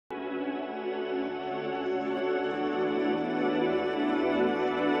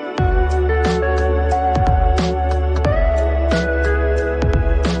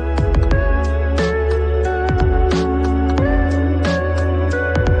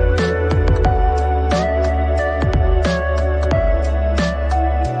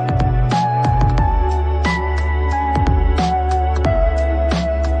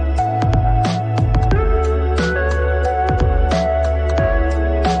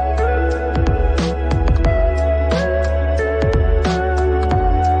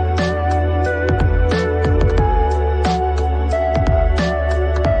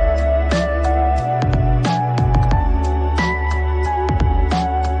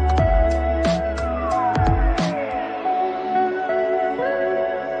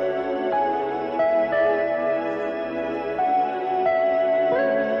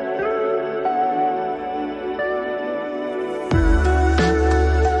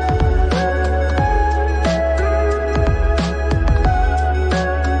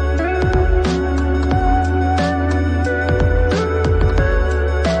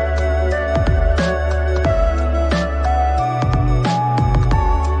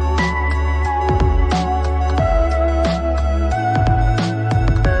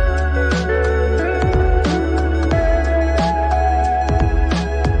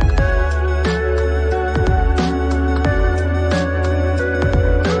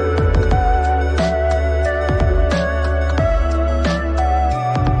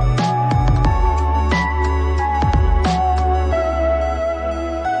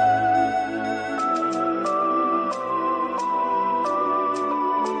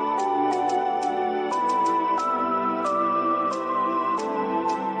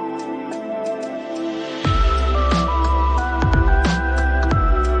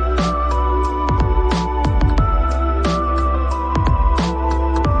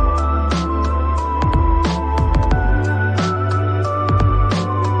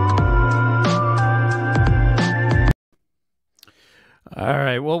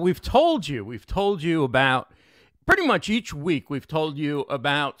we've told you about, pretty much each week, we've told you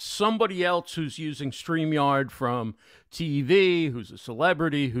about somebody else who's using StreamYard from TV, who's a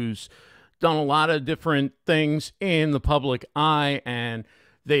celebrity, who's done a lot of different things in the public eye, and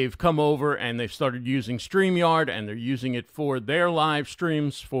they've come over and they've started using StreamYard, and they're using it for their live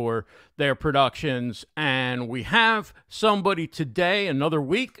streams, for their productions. And we have somebody today, another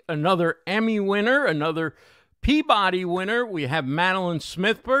week, another Emmy winner, another Peabody winner. We have Madeleine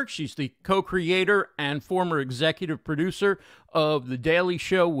Smithberg. She's the co-creator and former executive producer of The Daily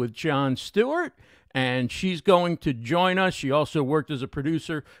Show with Jon Stewart, and she's going to join us. She also worked as a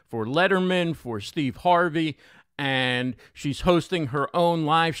producer for Letterman, for Steve Harvey, and she's hosting her own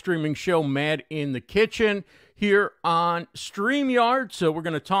live streaming show, Mad in the Kitchen, here on StreamYard. So we're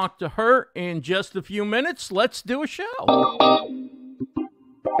going to talk to her in just a few minutes. Let's do a show.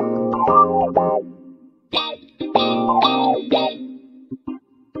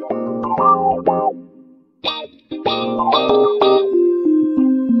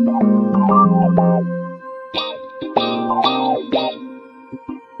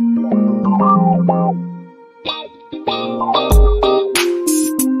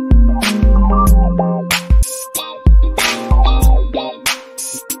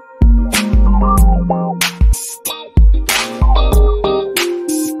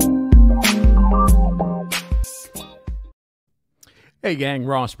 Hey gang,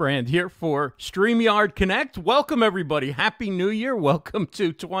 Ross Brand here for StreamYard Connect. Welcome everybody. Happy New Year. Welcome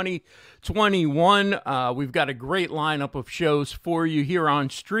to 2021. We've got a great lineup of shows for you here on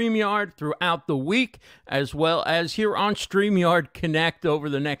StreamYard throughout the week, as well as here on StreamYard Connect over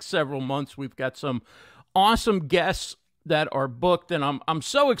the next several months. We've got some awesome guests that are booked, and I'm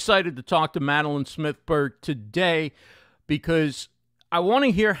so excited to talk to Madeleine Smithberg today because I want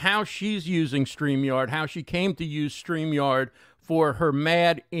to hear how she's using StreamYard, how she came to use StreamYard for her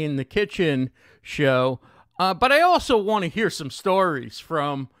Mad in the Kitchen show. But I also want to hear some stories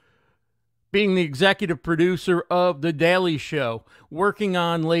from being the executive producer of The Daily Show, working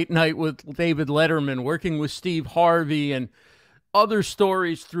on Late Night with David Letterman, working with Steve Harvey, and other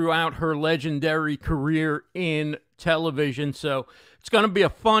stories throughout her legendary career in television. So it's going to be a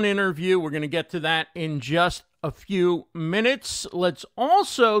fun interview. We're going to get to that in just a few minutes. Let's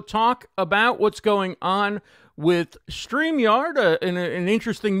also talk about what's going on with StreamYard. An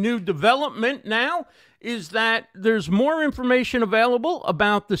interesting new development now is that there's more information available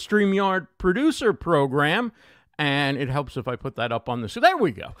about the StreamYard producer program, and it helps if I put that up on the... So there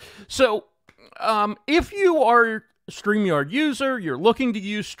we go. So if you are a StreamYard user, you're looking to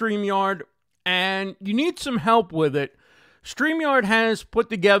use StreamYard, and you need some help with it, StreamYard has put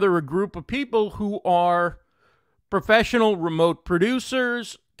together a group of people who are professional remote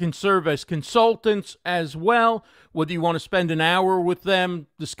producers, can serve as consultants as well, whether you want to spend an hour with them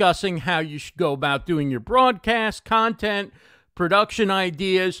discussing how you should go about doing your broadcast, content, production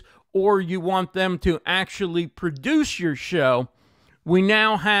ideas, or you want them to actually produce your show. We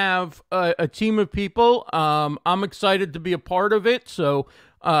now have a team of people. I'm excited to be a part of it, so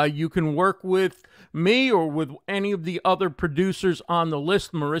you can work with me or with any of the other producers on the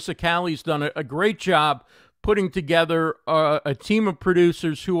list. Marissa Calley's done a great job putting together a team of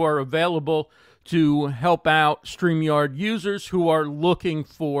producers who are available to help out StreamYard users who are looking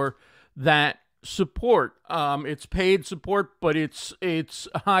for that support. It's paid support, but it's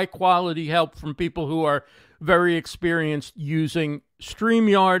high quality help from people who are very experienced using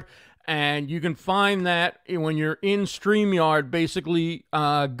StreamYard. And you can find that when you're in StreamYard. Basically,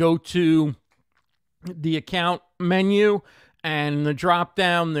 go to the account menu, and in the drop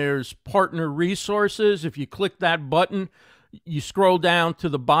down, there's partner resources. If you click that button, you scroll down to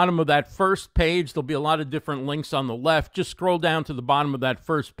the bottom of that first page. There'll be a lot of different links on the left. Just scroll down to the bottom of that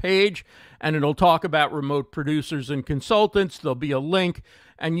first page, and it'll talk about remote producers and consultants. There'll be a link,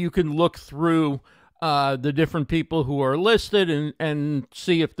 and you can look through the different people who are listed and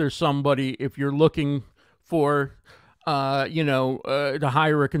see if there's somebody, if you're looking for to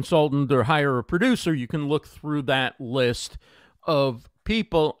hire a consultant or hire a producer, you can look through that list of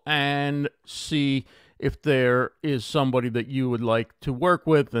people and see if there is somebody that you would like to work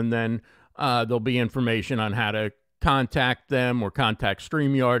with, and then there'll be information on how to contact them or contact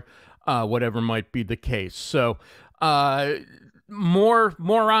StreamYard, whatever might be the case. So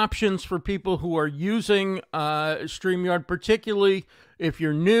more options for people who are using StreamYard, particularly if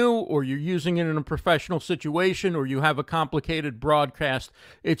you're new or you're using it in a professional situation or you have a complicated broadcast.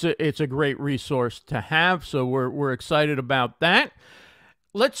 It's a great resource to have, so we're excited about that.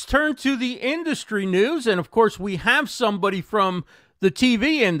 Let's turn to the industry news, and of course we have somebody from the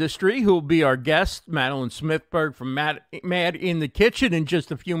TV industry, who will be our guest, Madeleine Smithberg from Mad in the Kitchen in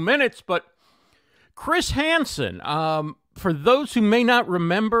just a few minutes. But Chris Hansen, for those who may not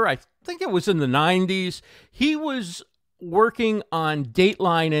remember, I think it was in the 90s, he was working on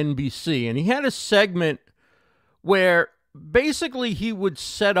Dateline NBC, and he had a segment where basically he would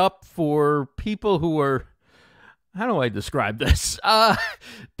set up for people who were, how do I describe this?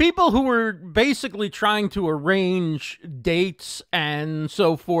 People who were basically trying to arrange dates and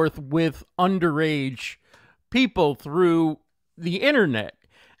so forth with underage people through the internet.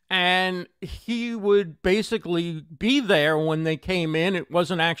 And he would basically be there when they came in. It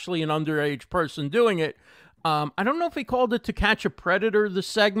wasn't actually an underage person doing it. I don't know if he called it To Catch a Predator, the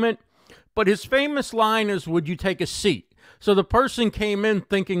segment, but his famous line is, "Would you take a seat?" So the person came in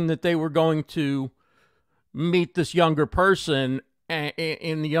thinking that they were going to meet this younger person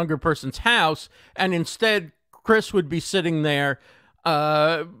in the younger person's house, and instead Chris would be sitting there,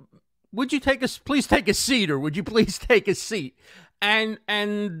 "Would you please take a seat," or "Would you please take a seat?" And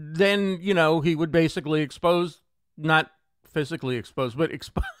then, you know, he would basically expose, not physically expose, but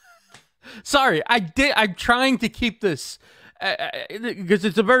sorry, I'm trying to keep this, because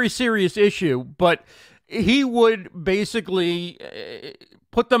it's a very serious issue, but he would basically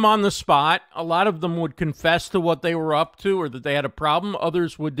put them on the spot. A lot of them would confess to what they were up to or that they had a problem.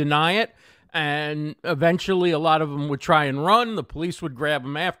 Others would deny it. And eventually a lot of them would try and run. The police would grab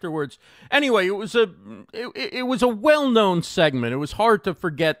them afterwards. Anyway, it was a well-known segment. It was hard to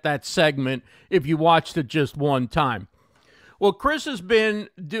forget that segment if you watched it just one time. Well, Chris has been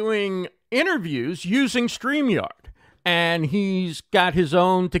doing interviews using StreamYard, and he's got his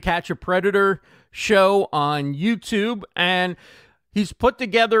own To Catch a Predator show on YouTube, and he's put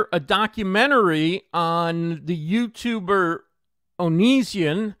together a documentary on the YouTuber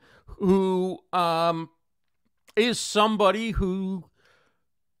Onision, who is somebody who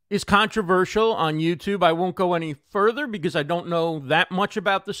is controversial on YouTube. I won't go any further because I don't know that much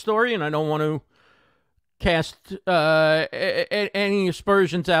about the story, and I don't want to cast any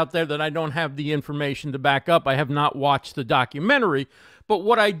aspersions out there that I don't have the information to back up. I have not watched the documentary, but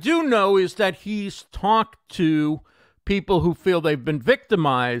what I do know is that he's talked to people who feel they've been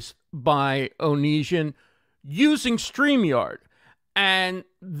victimized by Onision using StreamYard. And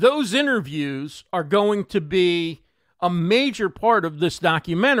those interviews are going to be a major part of this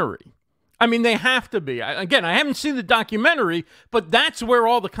documentary. I mean, they have to be. Again, I haven't seen the documentary, but that's where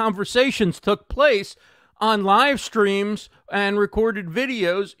all the conversations took place on live streams and recorded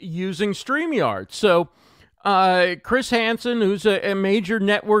videos using StreamYard. So Chris Hansen, who's a major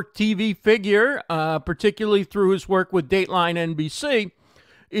network TV figure, particularly through his work with Dateline NBC,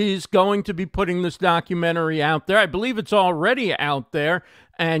 is going to be putting this documentary out there. I believe it's already out there,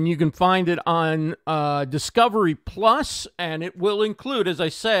 and you can find it on Discovery Plus, and it will include, as I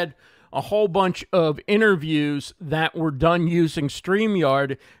said, a whole bunch of interviews that were done using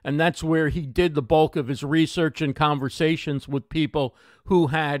StreamYard, and that's where he did the bulk of his research and conversations with people who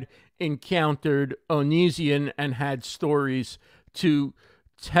had encountered Onision and had stories to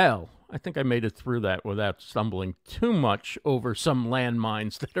tell. I think I made it through that without stumbling too much over some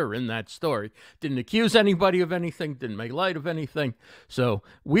landmines that are in that story. Didn't accuse anybody of anything, didn't make light of anything. So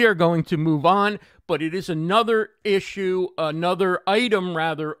we are going to move on, but it is another issue, another item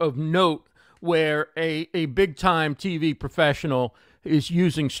rather of note where a big-time TV professional is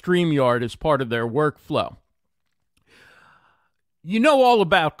using StreamYard as part of their workflow. You know all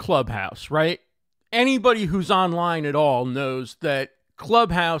about Clubhouse, right? Anybody who's online at all knows that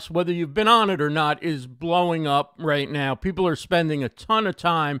Clubhouse, whether you've been on it or not, is blowing up right now. People are spending a ton of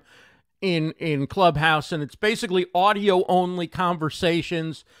time in Clubhouse, and it's basically audio-only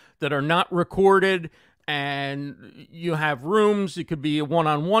conversations that are not recorded, and you have rooms. It could be a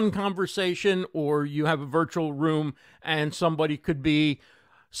one-on-one conversation, or you have a virtual room, and somebody could be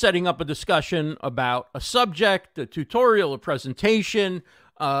setting up a discussion about a subject, a tutorial, a presentation,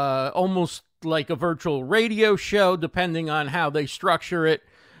 almost like a virtual radio show, depending on how they structure it.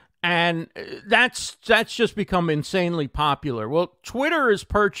 And that's just become insanely popular. Well, Twitter has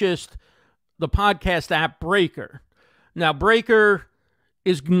purchased the podcast app Breaker. Now, Breaker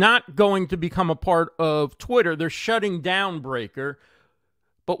is not going to become a part of Twitter. They're shutting down Breaker.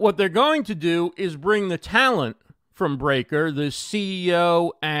 But what they're going to do is bring the talent from Breaker, the CEO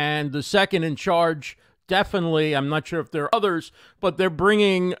and the second in charge, definitely. I'm not sure if there are others, but they're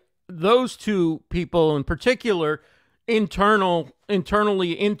bringing those two people in particular internally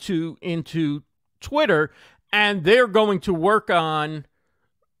into Twitter, and they're going to work on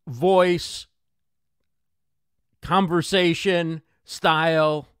voice, conversation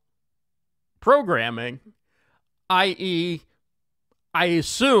style programming, i.e., I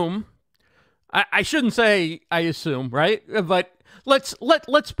assume, I shouldn't say I assume, right? But let's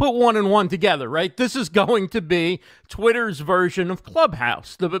put one and one together, right? This is going to be Twitter's version of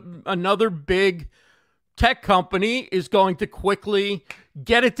Clubhouse. Another big tech company is going to quickly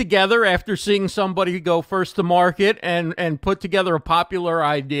get it together after seeing somebody go first to market and put together a popular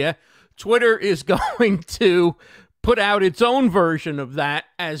idea. Twitter is going to put out its own version of that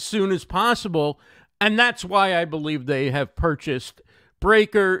as soon as possible, and that's why I believe they have purchased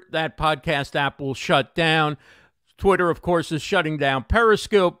Breaker. That podcast app will shut down. Twitter, of course, is shutting down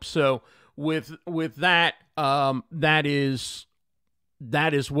Periscope, so with that, that is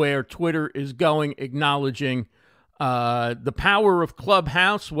where Twitter is going, acknowledging the power of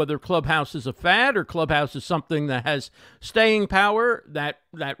Clubhouse. Whether Clubhouse is a fad or Clubhouse is something that has staying power,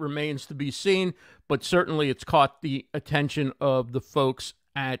 that remains to be seen, but certainly it's caught the attention of the folks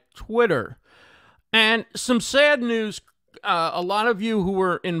at Twitter. And some sad news, a lot of you who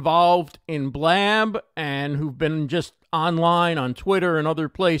were involved in Blab and who've been just online on Twitter and other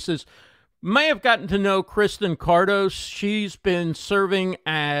places may have gotten to know Kristen Cardos. She's been serving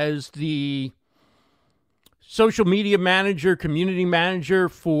as the social media manager, community manager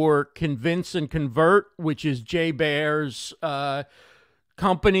for Convince and Convert, which is Jay Baer's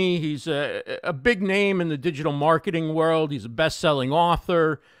company. He's a big name in the digital marketing world. He's a best-selling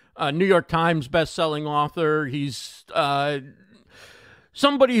author, New York Times best-selling author. He's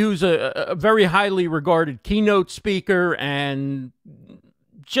somebody who's a very highly regarded keynote speaker and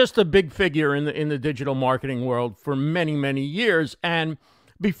just a big figure in the digital marketing world for many, many years. And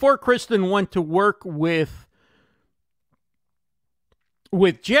before Kristen went to work with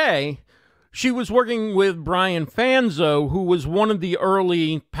Jay, she was working with Brian Fanzo, who was one of the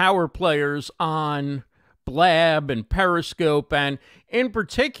early power players on Blab and Periscope, and in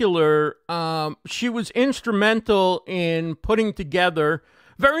particular, she was instrumental in putting together,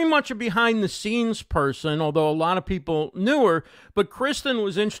 very much a behind-the-scenes person, although a lot of people knew her, but Kristen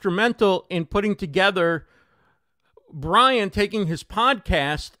was instrumental in putting together Brian taking his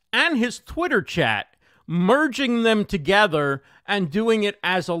podcast and his Twitter chat, merging them together and doing it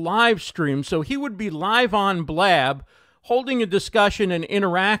as a live stream. So he would be live on Blab, holding a discussion and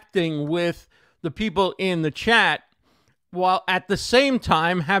interacting with the people in the chat, while at the same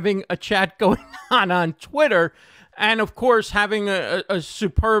time having a chat going on Twitter. And of course, having a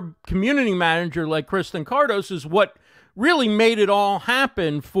superb community manager like Kristen Cardos is what really made it all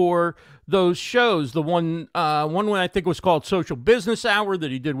happen for those shows. The one I think was called Social Business Hour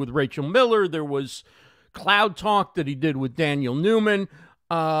that he did with Rachel Miller. There was Cloud Talk that he did with Daniel Newman.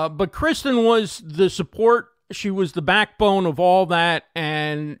 But Kristen was the support. She was the backbone of all that.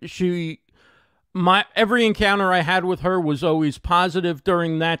 And every encounter I had with her was always positive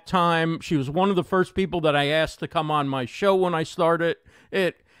during that time. She was one of the first people that I asked to come on my show when I started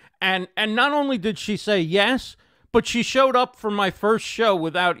it. And not only did she say yes, but she showed up for my first show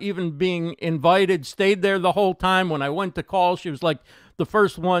without even being invited, stayed there the whole time. When I went to call, she was like the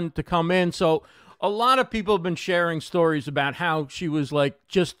first one to come in. So a lot of people have been sharing stories about how she was like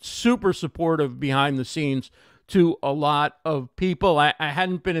just super supportive behind the scenes to a lot of people. I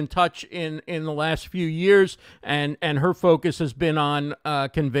hadn't been in touch in the last few years, and her focus has been on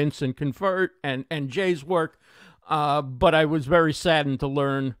Convince and Convert and Jay's work. But I was very saddened to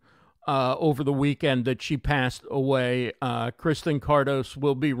learn over the weekend that she passed away. Kristen Cardos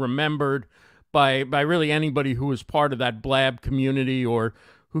will be remembered by really anybody who was part of that Blab community or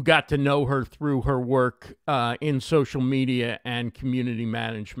who got to know her through her work in social media and community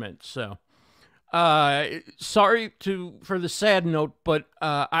management. So sorry for the sad note, but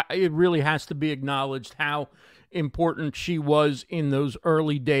it really has to be acknowledged how important she was in those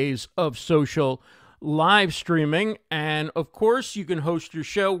early days of social live streaming. And of course, you can host your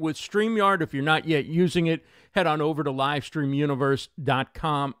show with StreamYard. If you're not yet using it, head on over to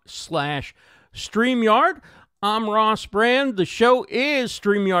livestreamuniverse.com/StreamYard. I'm Ross Brand. The show is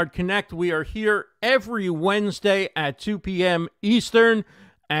StreamYard Connect. We are here every Wednesday at 2 p.m. Eastern.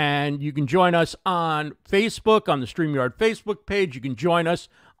 And you can join us on Facebook, on the StreamYard Facebook page. You can join us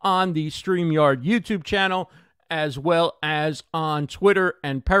on the StreamYard YouTube channel, as well as on Twitter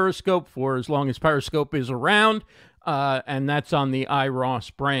and Periscope for as long as Periscope is around. And that's on the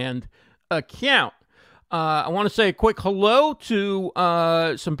iRoss Brand account. I want to say a quick hello to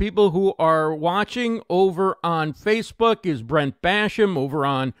some people who are watching over on Facebook. Is Brent Basham. Over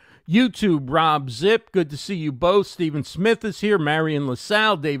on YouTube, Rob Zip. Good to see you both. Stephen Smith is here. Marion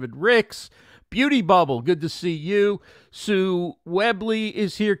LaSalle. David Ricks. Beauty Bubble. Good to see you. Sue Webley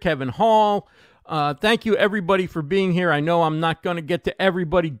is here. Kevin Hall. Thank you, everybody, for being here. I know I'm not going to get to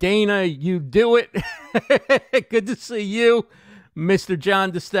everybody. Dana, you do it. Good to see you. Mr.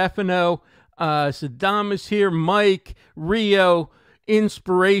 John DeStefano. Saddam is here. Mike, Rio,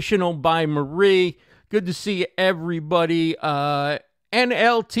 Inspirational by Marie. Good to see everybody.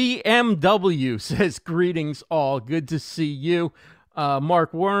 NLTMW says, greetings all. Good to see you.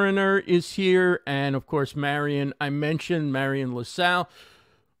 Mark Warrener is here. And, of course, Marion, I mentioned, Marion LaSalle.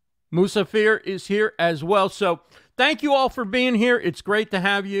 Musafir is here as well. So thank you all for being here. It's great to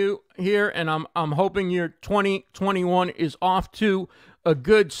have you here. And I'm hoping your 2021 is off to a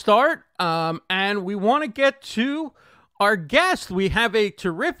good start. And we want to get to our guest. We have a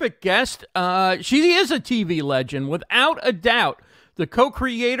terrific guest. She is a TV legend, without a doubt. The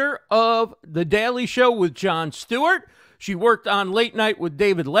co-creator of The Daily Show with Jon Stewart. She worked on Late Night with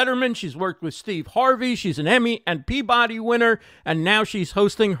David Letterman. She's worked with Steve Harvey. She's an Emmy and Peabody winner. And now she's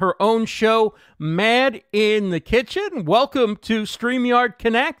hosting her own show, Mad in the Kitchen. Welcome to StreamYard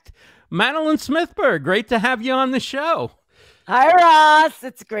Connect. Madeleine Smithberg, great to have you on the show. Hi, Ross.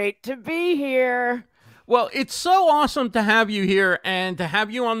 It's great to be here. Well, it's so awesome to have you here and to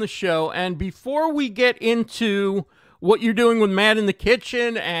have you on the show. And before we get into what you're doing with Mad in the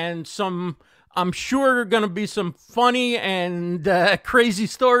Kitchen and some, I'm sure, going to be some funny and crazy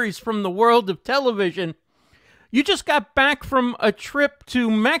stories from the world of television, you just got back from a trip to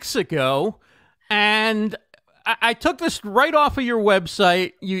Mexico, and I took this right off of your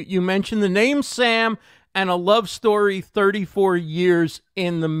website. You mentioned the name Sam and a love story 34 years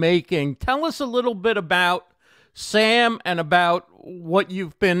in the making. Tell us a little bit about Sam and about what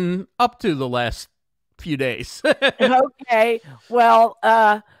you've been up to the last few days. Okay. Well,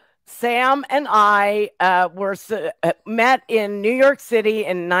 Sam and I met in New York City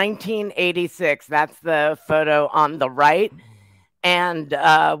in 1986. That's the photo on the right. And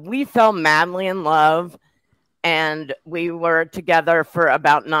we fell madly in love. And we were together for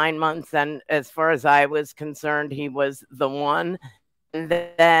about 9 months. And as far as I was concerned, he was the one. And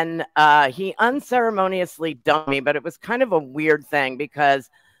then he unceremoniously dumped me. But it was kind of a weird thing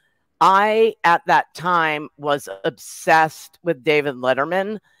because I, at that time, was obsessed with David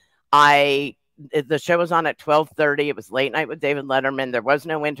Letterman. The show was on at 12:30. It was Late Night with David Letterman. There was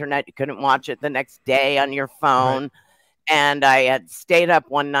no internet. You couldn't watch it the next day on your phone. Right. And I had stayed up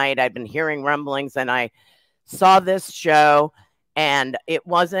one night. I'd been hearing rumblings, and I saw this show, and it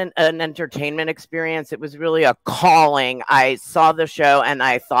wasn't an entertainment experience. It was really a calling. I saw the show, and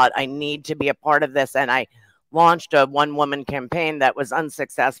I thought, I need to be a part of this. And I launched a one-woman campaign that was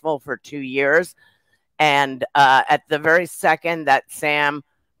unsuccessful for 2 years. And at the very second that Sam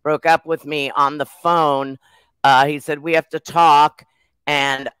broke up with me on the phone, he said, we have to talk.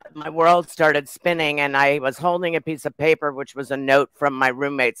 And my world started spinning, and I was holding a piece of paper, which was a note from my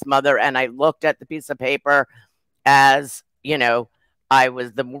roommate's mother. And I looked at the piece of paper as, you know,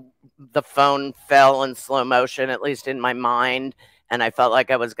 the phone fell in slow motion, at least in my mind. And I felt like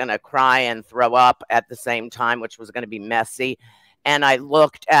I was going to cry and throw up at the same time, which was going to be messy. And I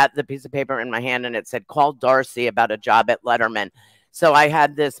looked at the piece of paper in my hand, and it said, call Darcy about a job at Letterman. So I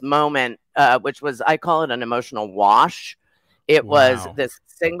had this moment, which was, I call it an emotional wash. It was this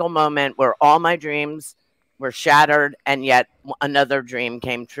single moment where all my dreams were shattered, and yet another dream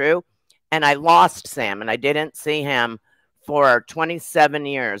came true. And I lost Sam, and I didn't see him for 27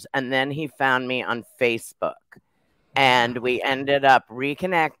 years. And then he found me on Facebook. And we ended up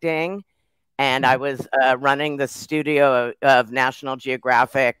reconnecting, and I was running the studio of National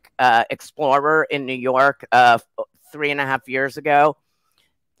Geographic Explorer in New York 3.5 years ago.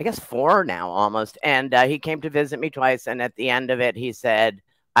 I guess 4 now almost. And he came to visit me twice. And at the end of it, he said,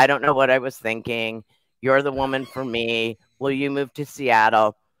 I don't know what I was thinking. You're the woman for me. Will you move to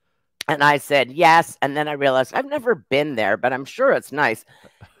Seattle? And I said, yes. And then I realized I've never been there, but I'm sure it's nice.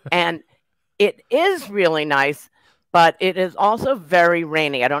 And it is really nice. But it is also very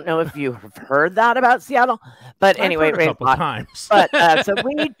rainy. I don't know if you've heard that about Seattle, but anyway, I've heard a couple times. But so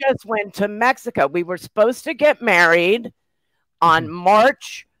we just went to Mexico. We were supposed to get married on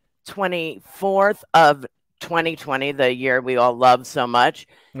March 24th of 2020, the year we all love so much.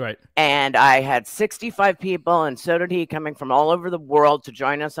 Right. And I had 65 people, and so did he, coming from all over the world to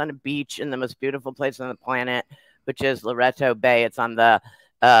join us on a beach in the most beautiful place on the planet, which is Loreto Bay. It's on the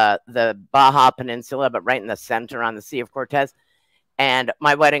Baja Peninsula, but right in the center on the Sea of Cortez. And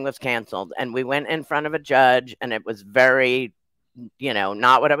my wedding was canceled. And we went in front of a judge, and it was very, you know,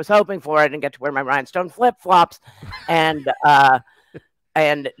 not what I was hoping for. I didn't get to wear my rhinestone flip-flops. And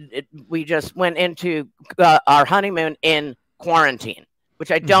we just went into our honeymoon in quarantine,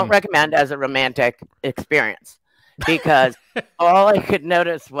 which I don't recommend as a romantic experience, because all I could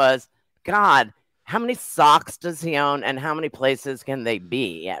notice was, God, how many socks does he own, and how many places can they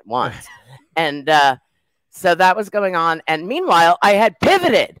be at once? And So that was going on. And meanwhile, I had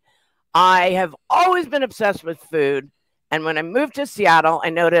pivoted. I have always been obsessed with food. And when I moved to Seattle, I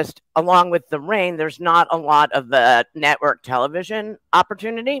noticed along with the rain, there's not a lot of the network television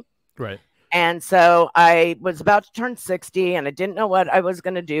opportunity. Right. And so I was about to turn 60 and I didn't know what I was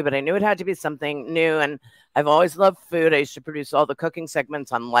going to do, but I knew it had to be something new. And I've always loved food. I used to produce all the cooking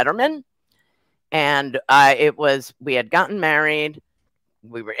segments on Letterman. And we had gotten married.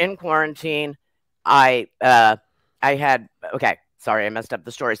 We were in quarantine. I messed up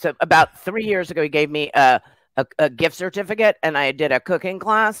the story. So about 3 years ago, he gave me a gift certificate and I did a cooking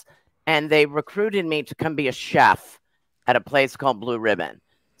class and they recruited me to come be a chef at a place called Blue Ribbon.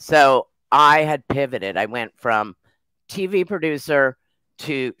 So I had pivoted. I went from TV producer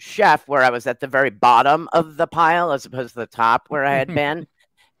to chef, where I was at the very bottom of the pile as opposed to the top where I had been.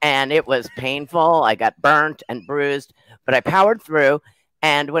 And it was painful. I got burnt and bruised, but I powered through.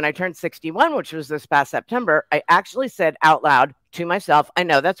 And when I turned 61, which was this past September, I actually said out loud to myself, I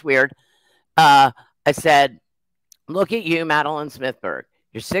know that's weird. I said, look at you, Madeleine Smithberg.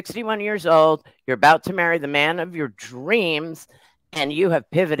 You're 61 years old. You're about to marry the man of your dreams. And you have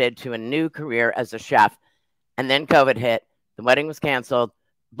pivoted to a new career as a chef. And then COVID hit. The wedding was canceled.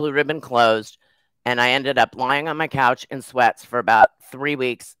 Blue Ribbon closed. And I ended up lying on my couch in sweats for about 3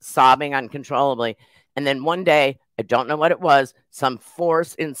 weeks, sobbing uncontrollably. And then one day, I don't know what it was, some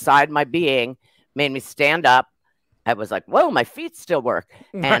force inside my being made me stand up. I was like, whoa, my feet still work.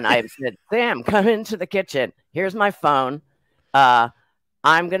 And I said, Sam, come into the kitchen. Here's my phone.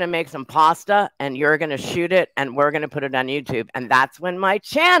 I'm going to make some pasta and you're going to shoot it and we're going to put it on YouTube. And that's when my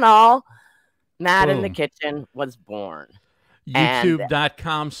channel, Mad in the Kitchen, was born.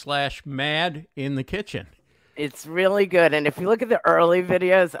 YouTube.com/Mad in the Kitchen. It's really good. And if you look at the early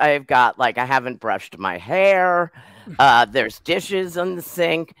videos, I've got I haven't brushed my hair. There's dishes in the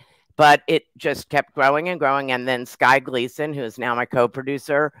sink, but it just kept growing and growing. And then Sky Gleason, who is now my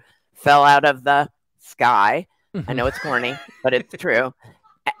co-producer, fell out of the sky. I know it's corny, but it's true.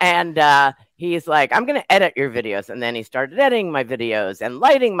 And he's like, I'm going to edit your videos. And then he started editing my videos and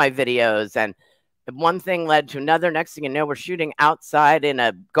lighting my videos. And one thing led to another. Next thing you know, we're shooting outside in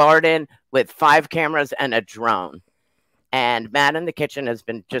a garden with 5 cameras and a drone. And Mad in the Kitchen has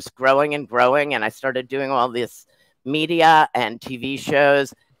been just growing and growing. And I started doing all this media and TV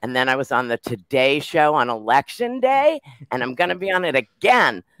shows. And then I was on the Today Show on Election Day. And I'm going to be on it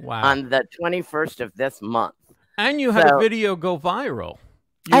again on the 21st of this month. And you had a video go viral.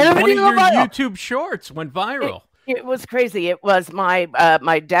 One of your YouTube shorts went viral. It was crazy. It was my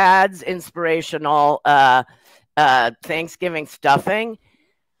my dad's inspirational Thanksgiving stuffing.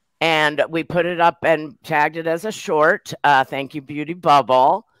 And we put it up and tagged it as a short. Thank you, Beauty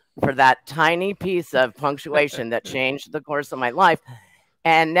Bubble, for that tiny piece of punctuation that changed the course of my life.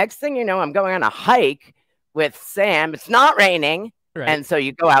 And next thing you know, I'm going on a hike with Sam. It's not raining. Right. And so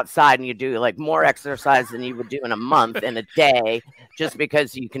you go outside and you do more exercise than you would do in a month, in a day, just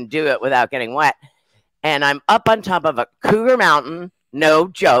because you can do it without getting wet. And I'm up on top of a cougar mountain, no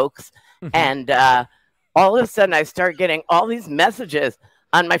jokes. And all of a sudden I start getting all these messages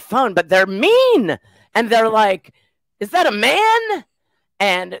on my phone, but they're mean. And they're like, is that a man?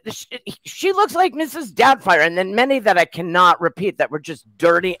 And she looks like Mrs. Doubtfire. And then many that I cannot repeat that were just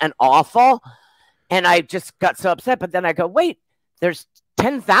dirty and awful. And I just got so upset. But then I go, wait, there's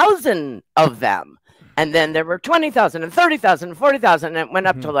 10,000 of them. And then there were 20,000 and 30,000 and 40,000. And it went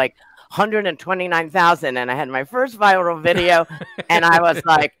up to 129,000. And I had my first viral video. And I was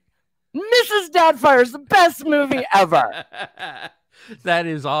like, Mrs. Doubtfire is the best movie ever. That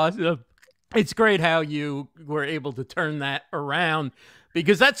is awesome. It's great how you were able to turn that around,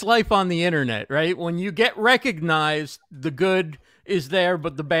 because that's life on the internet, right? When you get recognized, the good is there,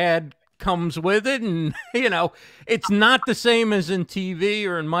 but the bad comes with it. And, it's not the same as in TV,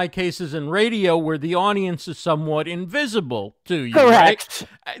 or in my cases in radio, where the audience is somewhat invisible to you. Correct.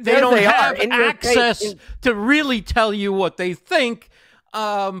 Right? They don't have access to really tell you what they think.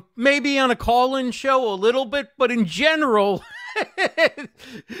 Maybe on a call-in show a little bit, but in general,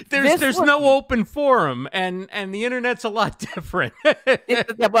 there's no open forum, and the internet's a lot different.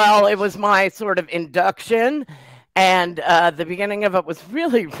 Well, it was my sort of induction. And the beginning of it was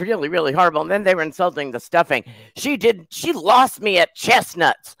really, really, really horrible. And then they were insulting the stuffing. She lost me at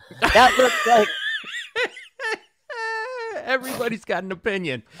chestnuts. That looked like... Everybody's got an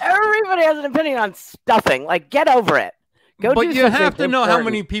opinion. Everybody has an opinion on stuffing. Get over it. But you have to know how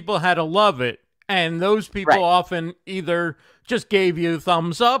many people had to love it. And those people often either just gave you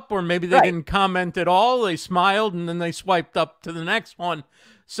thumbs up, or maybe they didn't comment at all. They smiled and then they swiped up to the next one.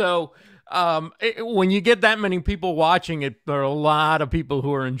 So... when you get that many people watching it, there are a lot of people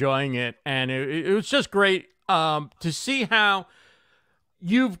who are enjoying it, and it was just great to see how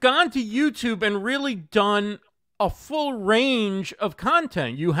you've gone to YouTube and really done a full range of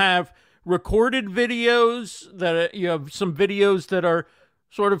content. You have recorded videos you have some videos that are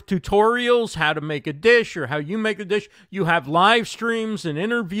sort of tutorials, how to make a dish or how you make a dish. You have live streams and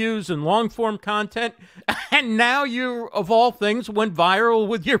interviews and long form content. And now you, of all things, went viral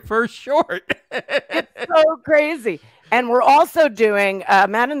with your first short. It's so crazy. And we're also doing,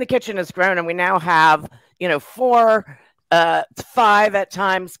 Matt in the Kitchen has grown, and we now have, 4, 5 at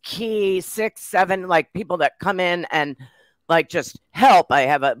times, key 6, 7, like people that come in and like just help. I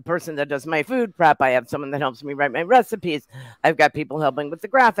have a person that does my food prep. I have someone that helps me write my recipes. I've got people helping with the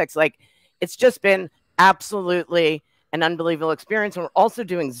graphics. Like, it's just been absolutely an unbelievable experience. And we're also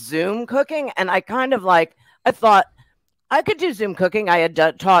doing Zoom cooking. And I thought I could do Zoom cooking. I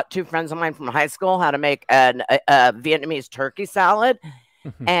had taught 2 friends of mine from high school how to make a Vietnamese turkey salad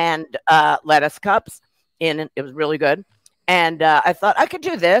and lettuce cups in. It was really good. And I thought I could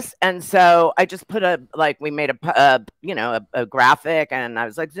do this. And so I just put we made a graphic, and I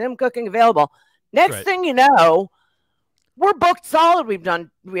was like, Zoom cooking available. Next thing you know, we're booked solid. We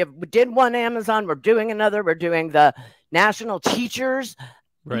did one Amazon. We're doing another. We're doing the National Teachers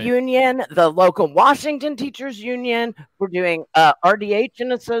Union, the local Washington Teachers Union. We're doing RDH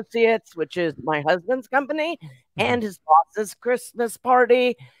and Associates, which is my husband's company, and his boss's Christmas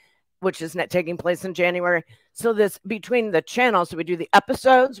party, which is taking place in January. So this between the channels, so we do the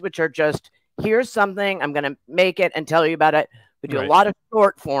episodes, which are just, here's something, I'm going to make it and tell you about it. We do a lot of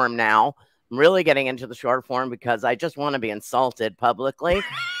short form now. I'm really getting into the short form because I just want to be insulted publicly.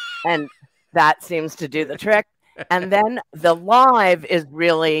 And that seems to do the trick. And then the live is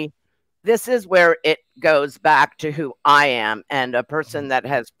really, this is where it goes back to who I am, and a person that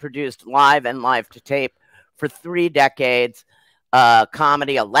has produced live and live to tape for 3 decades.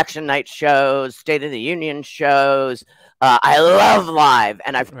 Comedy, election night shows, State of the Union shows. I love live,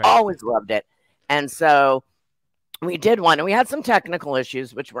 and I've always loved it. And so we did one, and we had some technical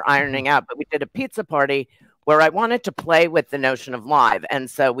issues, which we're ironing out, but we did a pizza party where I wanted to play with the notion of live. And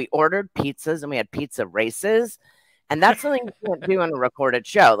so we ordered pizzas, and we had pizza races. And that's something you can't do in a recorded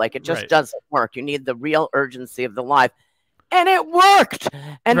show. Like, it just doesn't work. You need the real urgency of the live. And it worked.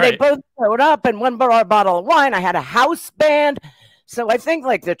 And they both showed up, and one brought a bottle of wine. I had a house band. So I think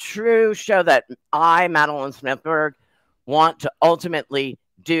like the true show that I, Madeleine Smithberg, want to ultimately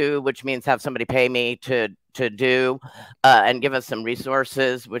do, which means have somebody pay me to do and give us some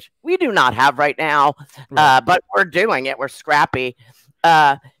resources, which we do not have right now, but we're doing it. We're scrappy.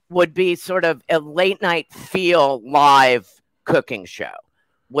 Would be sort of a late night feel live cooking show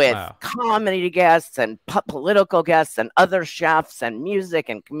with comedy guests and political guests and other chefs and music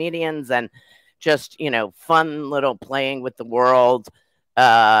and comedians and just, fun little playing with the world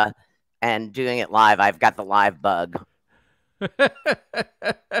and doing it live. I've got the live bug.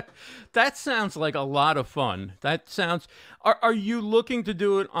 That sounds like a lot of fun. That sounds, are you looking to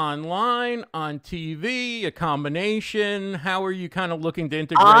do it online, on TV, a combination? How are you kind of looking to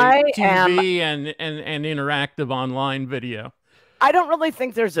integrate TV and interactive online video? I don't really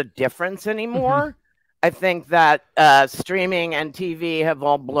think there's a difference anymore. I think that streaming and TV have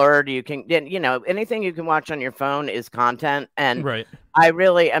all blurred. You can, anything you can watch on your phone is content. And I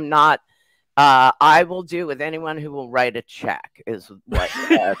really am not, I will do with anyone who will write a check is what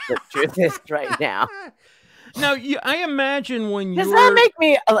the truth is right now. Now, I imagine when you does that make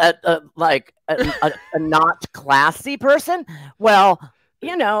me a not classy person? Well,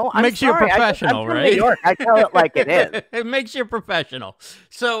 I'm makes you a professional, I'm from right? New York. I tell it like it is. It makes you a professional.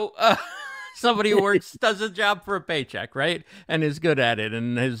 So somebody who does a job for a paycheck, right? And is good at it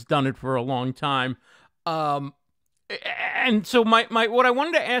and has done it for a long time. And so my what I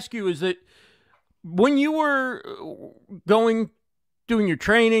wanted to ask you is that when you were doing your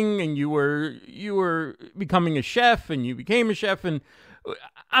training and you were becoming a chef and you became a chef, and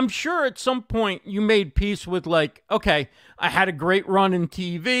I'm sure at some point you made peace with like, okay, I had a great run in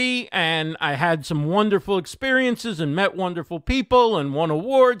TV and I had some wonderful experiences and met wonderful people and won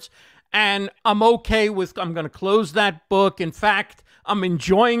awards, and I'm okay with, I'm going to close that book. In fact, I'm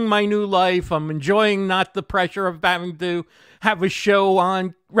enjoying my new life. I'm enjoying not the pressure of having to have a show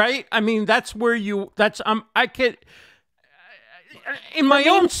on, right? I mean, that's where I could, in my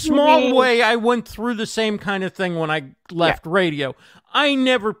own small way, I went through the same kind of thing when I left radio. I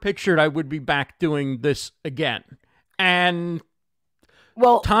never pictured I would be back doing this again. And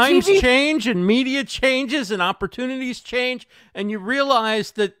times change and media changes and opportunities change. And you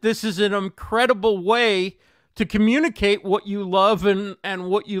realize that this is an incredible way to communicate what you love and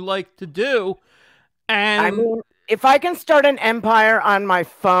what you like to do. And I mean, if I can start an empire on my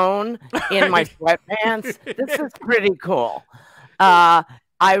phone in my sweatpants, this is pretty cool. I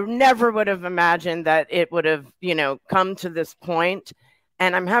never would have imagined that it would have, come to this point.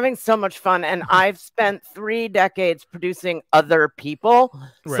 And I'm having so much fun. And I've spent 3 decades producing other people.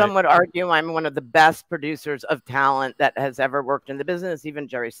 Right. Some would argue I'm one of the best producers of talent that has ever worked in the business. Even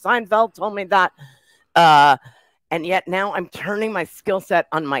Jerry Seinfeld told me that. And yet now I'm turning my skill set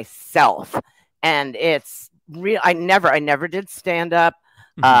on myself. And it's real. I never did stand up.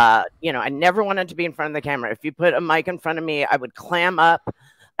 I never wanted to be in front of the camera. If you put a mic in front of me, I would clam up.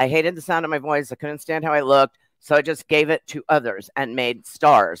 I hated the sound of my voice. I couldn't stand how I looked. So I just gave it to others and made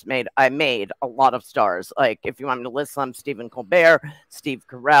stars. I made a lot of stars. Like, if you want me to list them, Stephen Colbert, Steve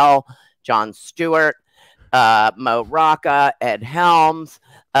Carell, Jon Stewart, Mo Rocca, Ed Helms.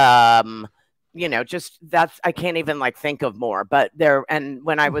 Just I can't even think of more. But and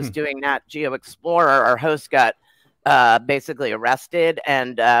when I was doing Nat Geo Explorer, our host got basically arrested,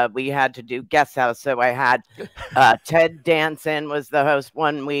 and we had to do guest house. So I had Ted Danson was the host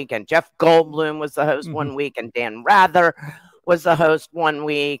one week, and Jeff Goldblum was the host one week, and Dan Rather was the host one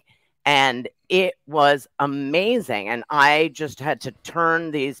week, and it was amazing. And I just had to turn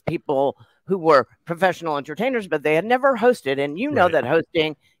these people who were professional entertainers, but they had never hosted, and know that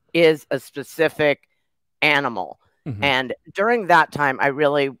hosting is a specific animal. And during that time, I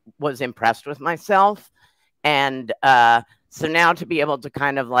really was impressed with myself. And so now to be able to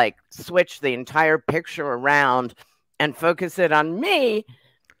kind of switch the entire picture around and focus it on me,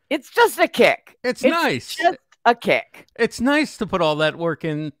 it's just a kick. It's nice. Just a kick. It's nice to put all that work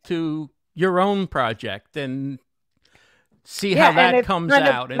into your own project and see how that comes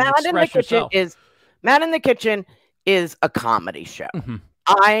out and express yourself. Mad in the Kitchen is a comedy show.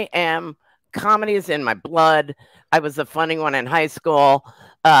 Comedy is in my blood. I was the funny one in high school.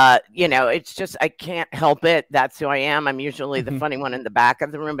 It's just, I can't help it. That's who I am. I'm usually the funny one in the back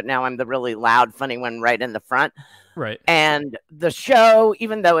of the room, but now I'm the really loud, funny one right in the front. Right. And the show,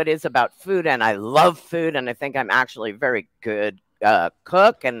 even though it is about food, and I love food, and I think I'm actually a very good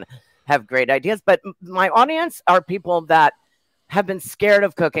cook and have great ideas, but my audience are people that have been scared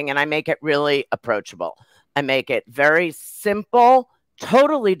of cooking, and I make it really approachable. I make it very simple,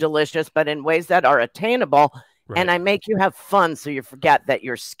 totally delicious, but in ways that are attainable. Right. And I make you have fun so you forget that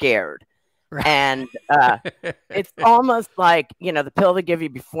you're scared. Right. And it's almost like, the pill they give you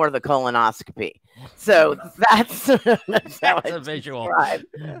before the colonoscopy. So that's how I a visual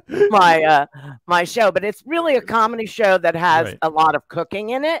my show. But it's really a comedy show that has a lot of cooking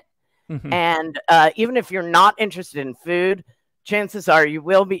in it. And even if you're not interested in food, chances are you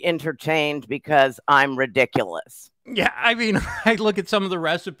will be entertained because I'm ridiculous. Yeah, I mean, I look at some of the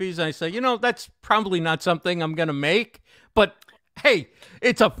recipes and I say, that's probably not something I'm going to make. But, hey,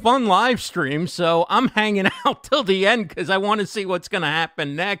 it's a fun live stream, so I'm hanging out till the end because I want to see what's going to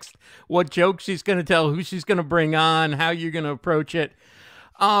happen next, what jokes she's going to tell, who she's going to bring on, how you're going to approach it.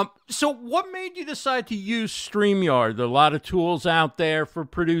 So what made you decide to use StreamYard? There are a lot of tools out there for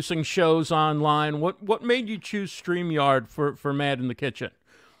producing shows online. What made you choose StreamYard for Mad in the Kitchen?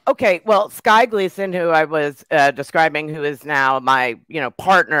 Okay, well, Sky Gleason, who I was describing, who is now my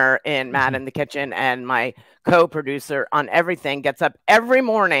partner in Mad in the Kitchen and my co-producer on everything, gets up every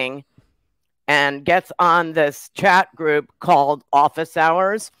morning and gets on this chat group called Office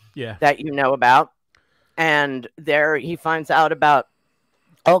Hours that you know about. And there he finds out about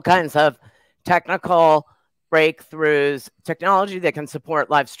all kinds of technical breakthroughs, technology that can support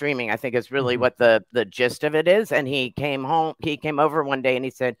live streaming, I think is really what the gist of it is. And he came over one day and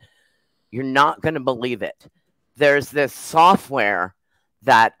he said, "You're not going to believe it. There's this software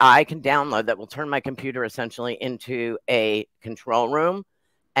that I can download that will turn my computer essentially into a control room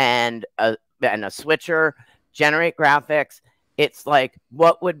and a switcher, generate graphics. It's like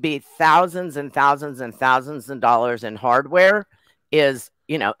what would be thousands and thousands and thousands of dollars in hardware is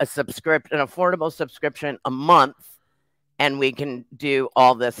an affordable subscription a month, and we can do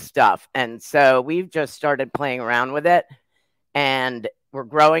all this stuff." And so we've just started playing around with it, and we're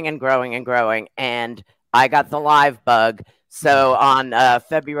growing and growing and growing. And I got the live bug. So on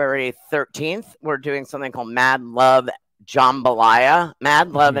February 13th, we're doing something called Mad Love Jambalaya,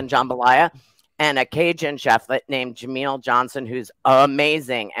 and Jambalaya, and a Cajun chef named Jameel Johnson, who's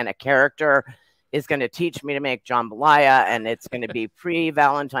amazing, and a character is going to teach me to make jambalaya, and it's going to be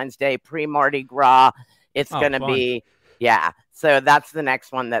pre-Valentine's Day, pre-Mardi Gras. It's going to be, so that's the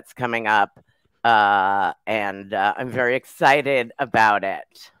next one that's coming up, and I'm very excited about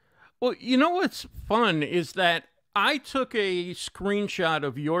it. Well, what's fun is that I took a screenshot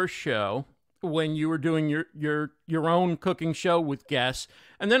of your show, when you were doing your own cooking show with guests,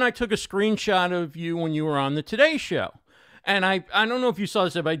 and then I took a screenshot of you when you were on the Today Show. And I don't know if you saw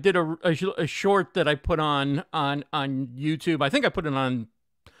this, but I did a short that I put on YouTube. I think I put it on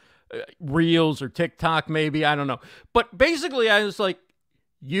Reels or TikTok, maybe, I don't know. But basically, I was like,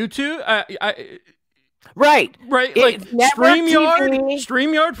 YouTube, right, like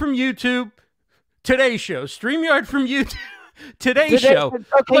StreamYard from YouTube, Today Show, StreamYard from YouTube, Today Show.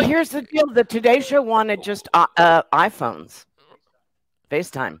 Okay, like, here's the deal: the Today Show wanted just iPhones,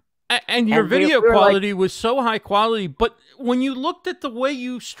 FaceTime. And your video quality was so high quality, but when you looked at the way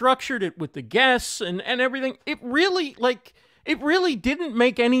you structured it with the guests and everything, it really didn't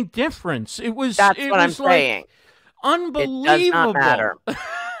make any difference. That's what I'm saying. Unbelievable. It does not matter.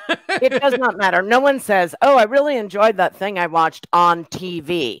 It does not matter. No one says, "Oh, I really enjoyed that thing I watched on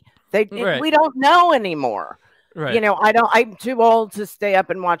TV." We don't know anymore. Right. You know, I'm too old to stay up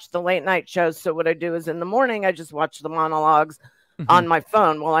and watch the late night shows. So what I do is in the morning, I just watch the monologues on my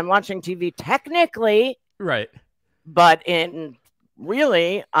phone while I'm watching TV technically. Right. But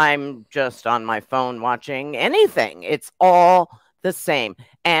really, I'm just on my phone watching anything. It's all the same.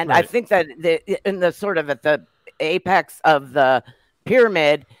 And I think that in the sort of at the apex of the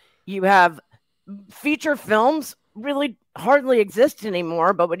pyramid, you have feature films really hardly exist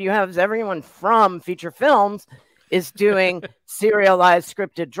anymore. But what you have is everyone from feature films is doing serialized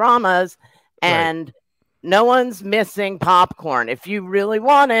scripted dramas, and no one's missing popcorn. If you really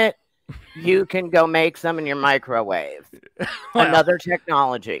want it, you can go make some in your microwave. Well, another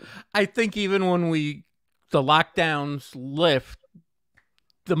technology. I think even when the lockdowns lift,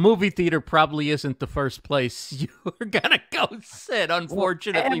 the movie theater probably isn't the first place you're gonna go sit.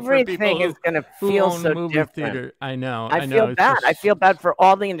 Unfortunately, everything for people is gonna feel so movie different. Theater. I know. I feel bad. I feel bad for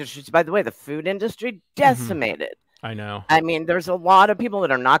all the industries. By the way, the food industry decimated. I know. I mean, there's a lot of people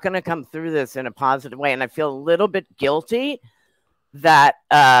that are not going to come through this in a positive way, and I feel a little bit guilty that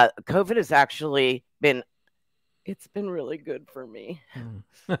COVID has actually been. It's been really good for me.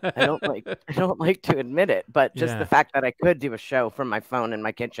 I don't like to admit it, but just the fact that I could do a show from my phone in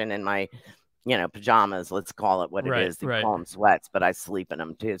my kitchen in my, pajamas. Let's call it what it is. They call them sweats, but I sleep in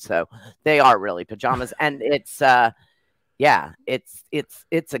them too, so they are really pajamas, and it's.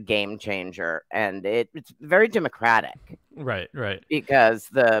 It's a game changer, and it's very democratic. Right. Because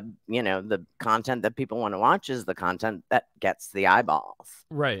the content that people want to watch is the content that gets the eyeballs.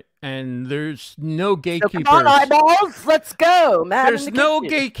 Right. And there's no gatekeepers. So come on, eyeballs, let's go. There's no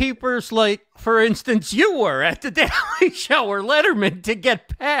gatekeepers like, for instance, you were at the Daily Show or Letterman to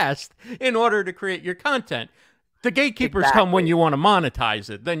get past in order to create your content. The gatekeepers come when you want to monetize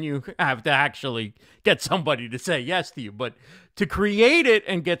it. Then you have to actually get somebody to say yes to you. But to create it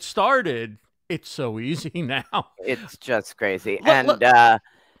and get started, it's so easy now. It's just crazy. And,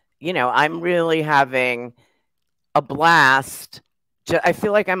 I'm really having a blast. I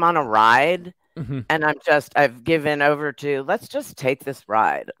feel like I'm on a ride. And I've given over to, let's just take this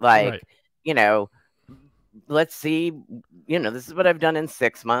ride. Like, let's see, this is what I've done in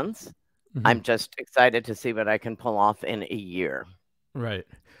 6 months. I'm just excited to see what I can pull off in a year. Right.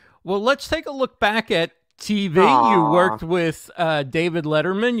 Well, let's take a look back at TV. Aww. You worked with David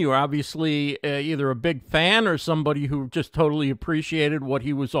Letterman. You were obviously either a big fan or somebody who just totally appreciated what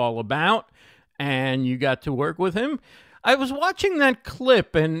he was all about, and you got to work with him. I was watching that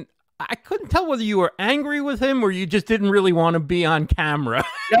clip, and I couldn't tell whether you were angry with him or you just didn't really want to be on camera.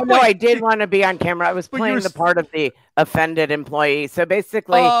 No, I did want to be on camera. I was playing the part of the offended employee. So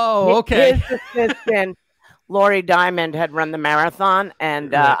basically, his assistant, Lori Diamond, had run the marathon,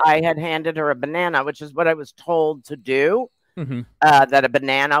 and I had handed her a banana, which is what I was told to do. That a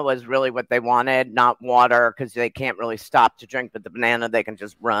banana was really what they wanted, not water, because they can't really stop to drink, but the banana, they can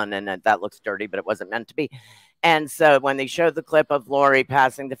just run, and that looks dirty, but it wasn't meant to be. And so when they showed the clip of Lori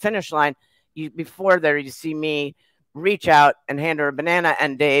passing the finish line, before there, you see me reach out and hand her a banana,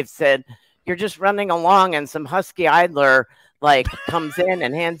 and Dave said, "You're just running along, and some husky idler comes in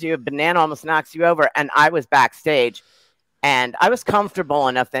and hands you a banana, almost knocks you over." And I was backstage, and I was comfortable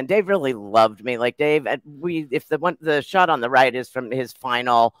enough then. Dave really loved me. Like, Dave, if the shot on the right is from his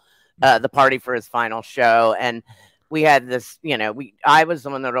final, the party for his final show, and we had this, I was the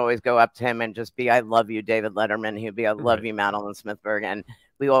one that would always go up to him and just be, "I love you, David Letterman." He'd be, "I love you, Madeleine Smithberg." And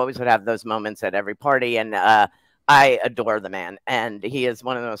we always would have those moments at every party. And I adore the man. And he is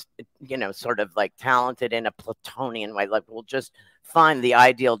one of those, sort of talented in a Platonian way. Like, we'll just find the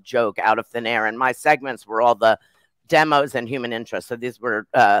ideal joke out of thin air. And my segments were all the demos and human interest. So these were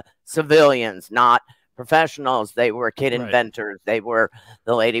civilians, not professionals. They were kid Right. inventors. They were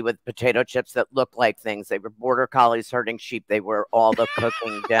the lady with potato chips that looked like things. They were border collies herding sheep. They were all the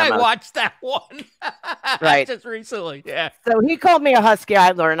cooking I demos. watched that one Right. just recently. Yeah. So he called me a husky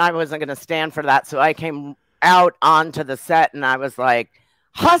idler, and I wasn't going to stand for that. So I came out onto the set, and I was like,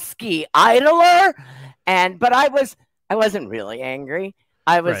 "Husky idler," but I wasn't really angry.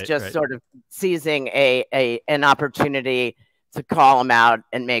 I was just sort of seizing an opportunity to call him out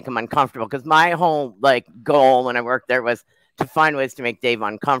and make him uncomfortable, because my whole like goal when I worked there was to find ways to make Dave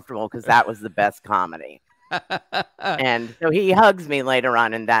uncomfortable, because that was the best comedy. And so he hugs me later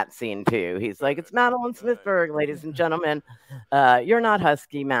on in that scene too. He's like, "It's Madeleine Smithberg, ladies and gentlemen. You're not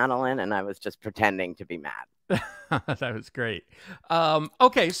husky, Madeleine." And I was just pretending to be mad. That was great.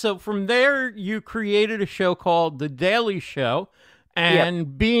 Okay, so from there, you created a show called The Daily Show.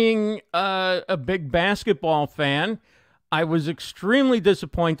 And being a big basketball fan, I was extremely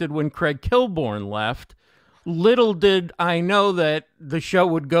disappointed when Craig Kilborn left. Little did I know that the show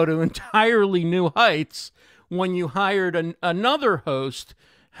would go to entirely new heights when you hired another host.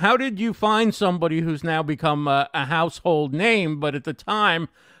 How did you find somebody who's now become a household name, but at the time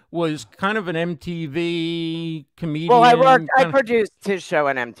was kind of an MTV comedian? Well, I produced his show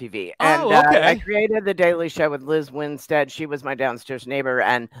on MTV. And I created The Daily Show with Liz Winstead. She was my downstairs neighbor.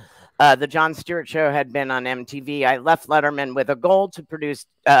 And the Jon Stewart Show had been on MTV. I left Letterman with a goal to produce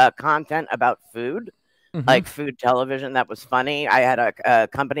content about food, like food television that was funny. I had a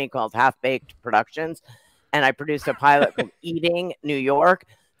company called Half Baked Productions, and I produced a pilot called Eating New York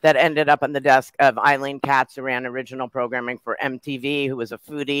that ended up on the desk of Eileen Katz, who ran original programming for MTV, who was a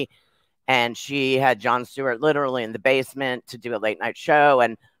foodie. And she had Jon Stewart literally in the basement to do a late night show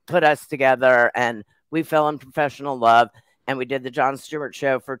and put us together. And we fell in professional love. And we did the Jon Stewart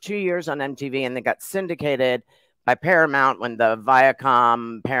Show for 2 years on MTV, and they got syndicated by Paramount when the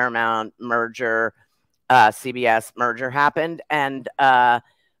Viacom Paramount merger, CBS merger happened. And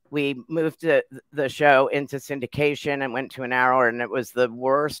we moved the show into syndication and went to an hour, and it was the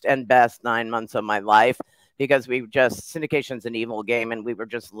worst and best 9 months of my life, because syndication's an evil game, and we were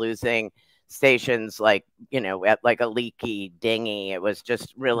just losing stations like, at like a leaky dinghy. It was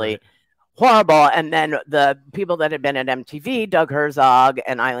just really horrible. And then the people that had been at MTV, Doug Herzog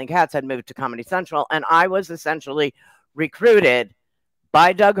and Eileen Katz, had moved to Comedy Central, and I was essentially recruited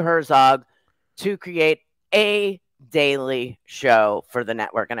by Doug Herzog to create a daily show for the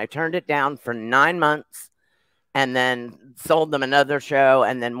network. And I turned it down for 9 months and then sold them another show.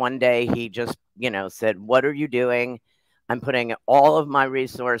 And then one day he just, said, "What are you doing? I'm putting all of my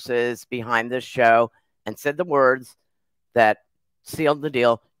resources behind this show," and said the words that sealed the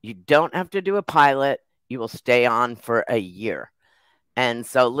deal: "You don't have to do a pilot. You will stay on for a year." And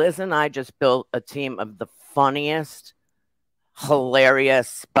so Liz and I just built a team of the funniest,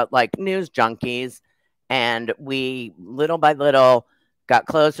 hilarious, but like news junkies. And we, little by little, got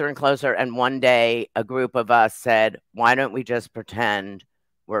closer and closer. And one day, a group of us said, "Why don't we just pretend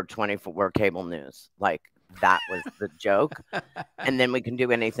we're cable news?" Like, that was the joke. And then we can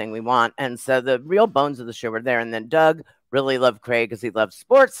do anything we want. And so the real bones of the show were there. And then Doug really loved Craig because he loved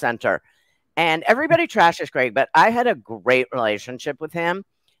Sports Center. And everybody trashes Craig, but I had a great relationship with him.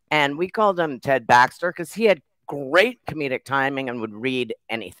 And we called him Ted Baxter because he had great comedic timing and would read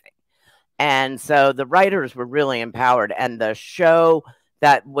anything. And so the writers were really empowered. And the show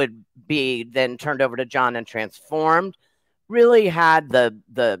that would be then turned over to Jon and transformed really had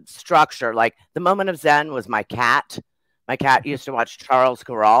the structure. Like, the moment of Zen was my cat. My cat used to watch Charles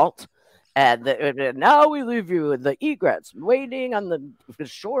Carell. And now we leave you with the egrets waiting on the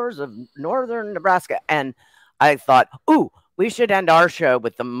shores of northern Nebraska. And I thought, ooh, we should end our show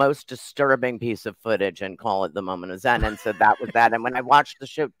with the most disturbing piece of footage and call it The Moment of Zen. And so that was that. And when I watch the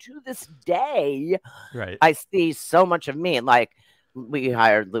show to this day, I see so much of me. Like, we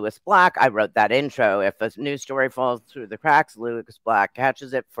hired Lewis Black. I wrote that intro. If a news story falls through the cracks, Lewis Black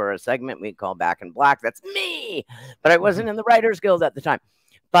catches it for a segment we call Back in Black. That's me. But I wasn't in the Writers Guild at the time.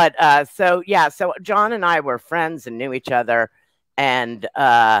 But so Jon and I were friends and knew each other. And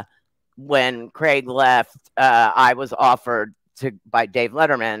when Craig left, I was offered by Dave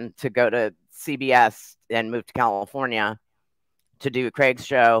Letterman to go to CBS and move to California to do Craig's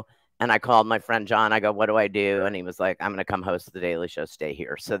show. And I called my friend Jon. I go, "What do I do?" And he was like, "I'm going to come host The Daily Show. Stay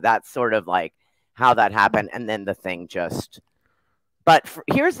here." So that's sort of like how that happened. And then the thing just... But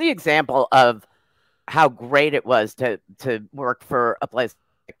here's the example of how great it was to work for a place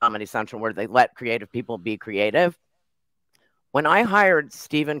like Comedy Central, where they let creative people be creative. When I hired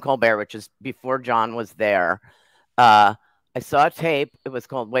Stephen Colbert, which is before Jon was there, I saw a tape. It was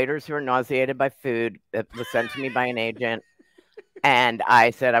called Waiters Who Are Nauseated by Food. It was sent to me by an agent. And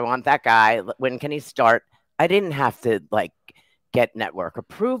I said, I want that guy. When can he start? I didn't have to like get network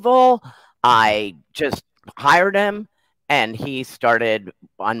approval. I just hired him and he started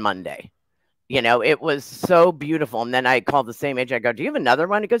on Monday. You know, it was so beautiful. And then I called the same agent. I go, do you have another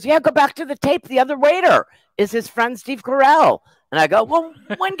one? He goes, yeah, go back to the tape. The other waiter is his friend, Steve Carell. And I go, well,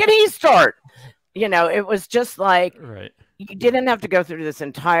 when can he start? You know, it was just like, Right. You didn't have to go through this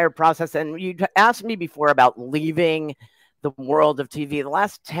entire process. And you asked me before about leaving the world of TV. The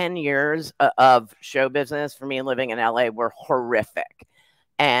last 10 years of show business for me living in LA were horrific.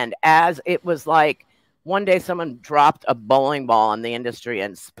 And as it was like, one day someone dropped a bowling ball in the industry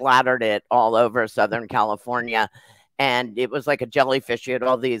and splattered it all over Southern California. And it was like a jellyfish. You had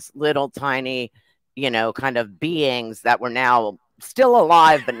all these little tiny, you know, kind of beings that were now still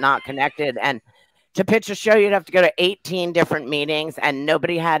alive, but not connected. And to pitch a show, you'd have to go to 18 different meetings and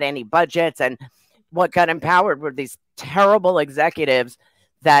nobody had any budgets. And what got empowered were these terrible executives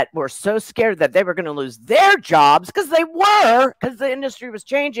that were so scared that they were going to lose their jobs because the industry was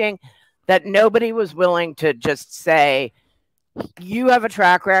changing, that nobody was willing to just say, you have a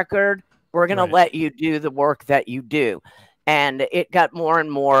track record, we're going to let you do the work that you do. And it got more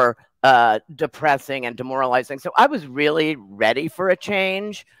and more depressing and demoralizing. So I was really ready for a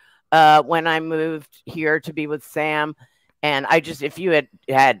change when I moved here to be with Sam. And I just, if you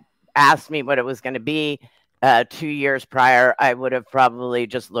had asked me what it was going to be 2 years prior, I would have probably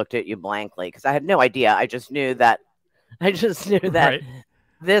just looked at you blankly because I had no idea. I just knew that right.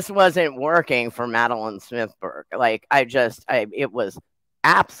 This wasn't working for Madeleine Smithberg. Like it was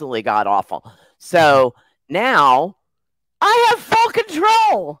absolutely god awful. So now I have full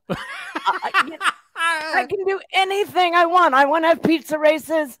control. I can do anything I want. I want to have pizza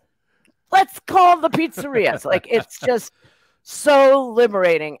races. Let's call the pizzerias. Like, it's just so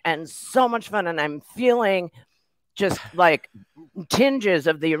liberating and so much fun. And I'm feeling just like tinges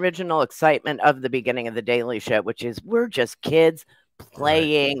of the original excitement of the beginning of The Daily Show, which is we're just kids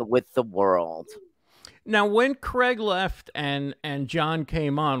playing with the world. Now, when Craig left and Jon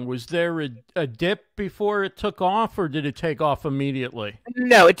came on, was there a dip before it took off, or did it take off immediately?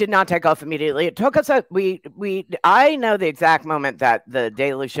 No, it did not take off immediately. It took us I know the exact moment that the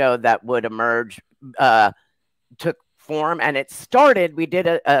Daily Show that would emerge took form, and it started. We did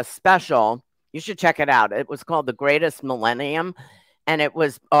a special. You should check it out. It was called The Greatest Millennium, and it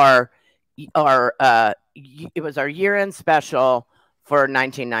was our year-end special for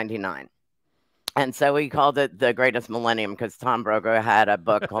 1999. And so we called it The Greatest Millennium because Tom Brokaw had a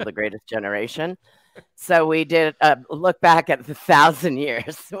book called The Greatest Generation. So we did a look back at the 1,000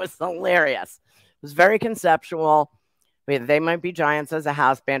 years. It was hilarious. It was very conceptual. We had They Might Be Giants as a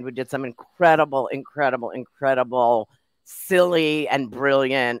house band. We did some incredible, silly and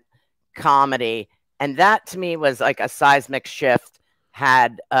brilliant comedy. And that to me was like a seismic shift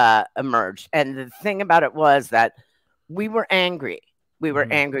had emerged. And the thing about it was that we were angry. We were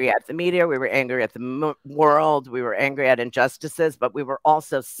angry at the media. We were angry at the world. We were angry at injustices, but we were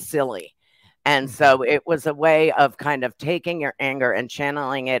also silly. And so it was a way of kind of taking your anger and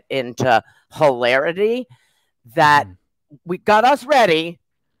channeling it into hilarity that we got us ready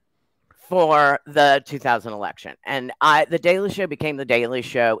for the 2000 election. And The Daily Show became The Daily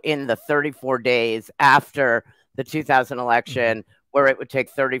Show in the 34 days after the 2000 election, where it would take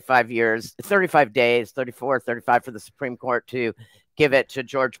 35 days, 34, 35 for the Supreme Court to give it to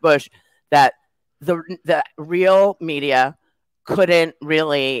George Bush, that the real media couldn't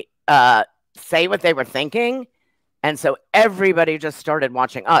really say what they were thinking. And so everybody just started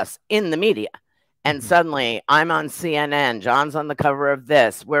watching us in the media. And suddenly I'm on CNN, Jon's on the cover of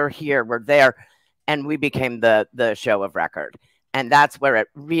this, we're here, we're there. And we became the show of record. And that's where it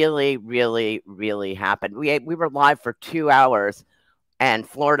really, really, really happened. We were live for 2 hours and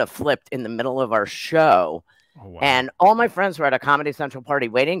Florida flipped in the middle of our show. Oh, wow. And all my friends were at a Comedy Central party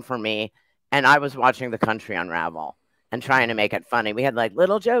waiting for me. And I was watching the country unravel and trying to make it funny. We had like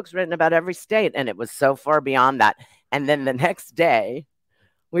little jokes written about every state. And it was so far beyond that. And then the next day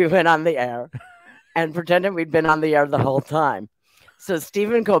we went on the air and pretended we'd been on the air the whole time. So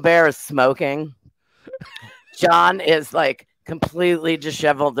Stephen Colbert is smoking. Jon is like completely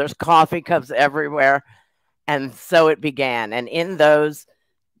disheveled. There's coffee cups everywhere. And so it began. And in those,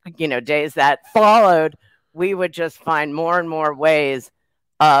 days that followed, we would just find more and more ways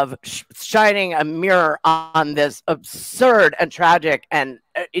of shining a mirror on this absurd and tragic and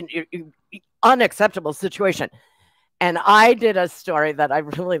unacceptable situation. And I did a story that I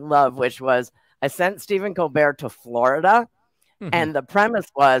really love, which was I sent Stephen Colbert to Florida. And the premise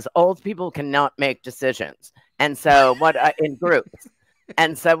was old people cannot make decisions. And so in groups.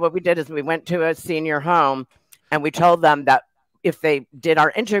 And so what we did is we went to a senior home and we told them that if they did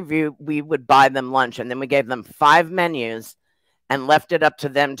our interview, we would buy them lunch, and then we gave them 5 menus and left it up to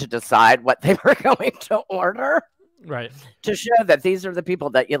them to decide what they were going to order. Right. To show that these are the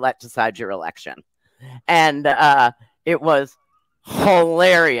people that you let decide your election. And it was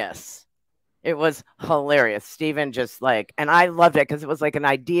hilarious. It was hilarious. Stephen just like, and I loved it because it was like an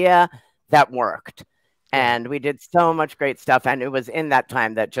idea that worked. And we did so much great stuff. And it was in that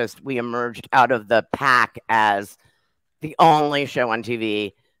time that just we emerged out of the pack as the only show on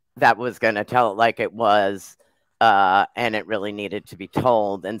TV that was going to tell it like it was. And it really needed to be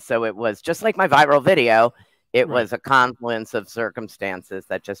told. And so it was just like my viral video. It was a confluence of circumstances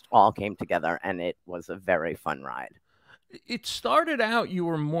that just all came together. And it was a very fun ride. It started out, you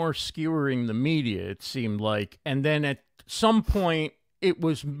were more skewering the media, it seemed like. And then at some point, it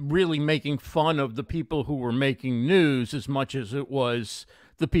was really making fun of the people who were making news as much as it was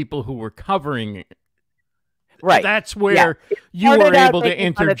the people who were covering it. Right. That's where you were able to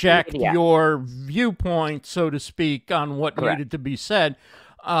interject your viewpoint, so to speak, on what needed to be said,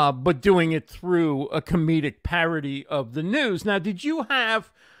 but doing it through a comedic parody of the news. Now, did you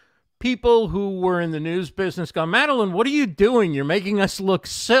have people who were in the news business go, Madeleine, what are you doing? You're making us look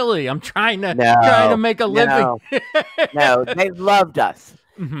silly. I'm trying to make a living. No, they loved us.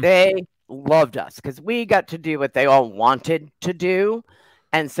 They loved us because we got to do what they all wanted to do.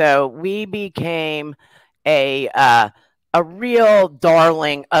 And so we became a real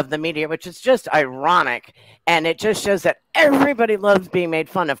darling of the media, which is just ironic. And it just shows that everybody loves being made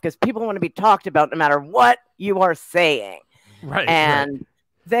fun of because people want to be talked about no matter what you are saying. Right. And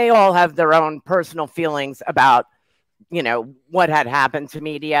they all have their own personal feelings about, you know, what had happened to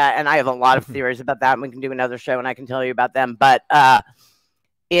media. And I have a lot of theories about that. And we can do another show and I can tell you about them. But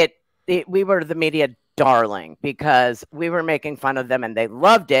we were the media darling because we were making fun of them and they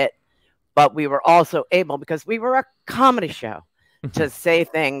loved it. But we were also able, because we were a comedy show, to say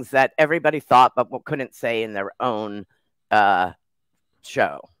things that everybody thought but couldn't say in their own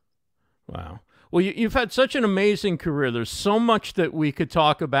show. Wow. Well, you've had such an amazing career. There's so much that we could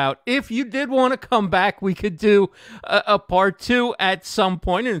talk about. If you did want to come back, we could do a part 2 at some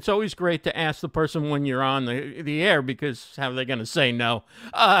point. And it's always great to ask the person when you're on the air, because how are they going to say no?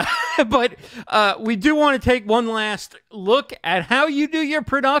 But we do want to take one last look at how you do your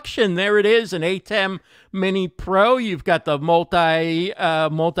production. There it is, an ATEM Mini Pro. You've got the multi-camera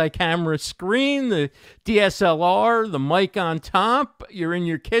screen, the DSLR, the mic on top. You're in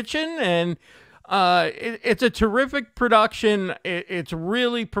your kitchen, and it's a terrific production. It's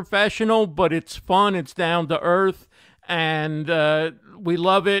really professional, but it's fun. It's down to earth, and we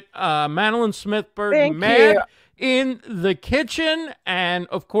love it. Madeleine Smithberg, Mad in the Kitchen, and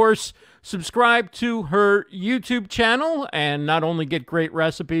of course, subscribe to her YouTube channel, and not only get great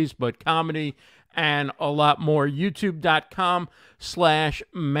recipes, but comedy and a lot more.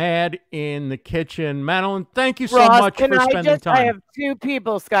 YouTube.com/Mad in the Kitchen. Madeleine, thank you so much for spending time. I have 2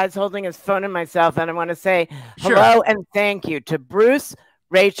 people, Scott's holding his phone and myself, and I want to say hello and thank you to Bruce,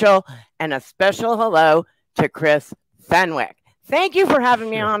 Rachel, and a special hello to Chris Fenwick. Thank you for having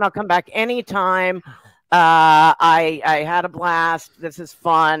me on. I'll come back anytime. I had a blast. This is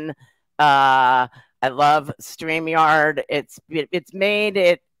fun. I love StreamYard. It's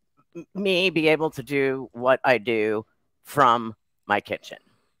made me be able to do what I do from my kitchen.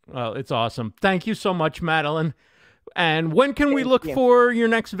 Well, it's awesome. Thank you so much, Madeleine. And when can we look for your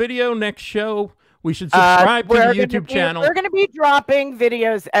next video, next show? We should subscribe to the YouTube channel. We're going to be dropping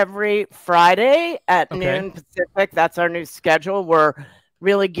videos every Friday at noon Pacific. That's our new schedule. We're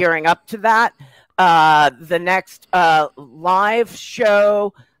really gearing up to that. The next live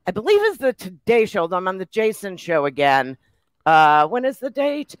show, I believe, is the Today Show. I'm on the Jason Show again. When is the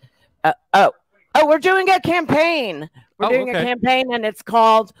date? We're doing a campaign. We're doing a campaign, and it's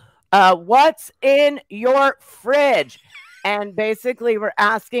called What's in Your Fridge? And basically, we're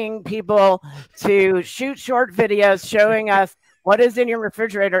asking people to shoot short videos showing us what is in your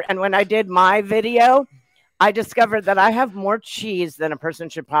refrigerator. And when I did my video, I discovered that I have more cheese than a person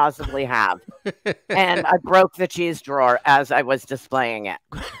should possibly have. And I broke the cheese drawer as I was displaying it.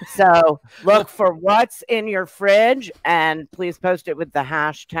 So look for what's in your fridge, and please post it with the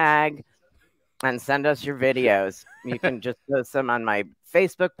hashtag and send us your videos. You can just post them on my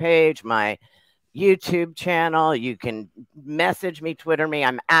Facebook page, my YouTube channel. You can message me, Twitter me.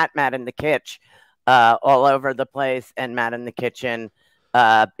 I'm at Mad in the Kitch all over the place. And Mad in the Kitchen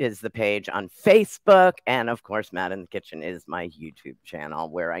is the page on Facebook. And of course, Mad in the Kitchen is my YouTube channel,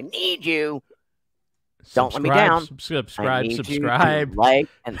 where I need you. Don't let me down. Subscribe. Like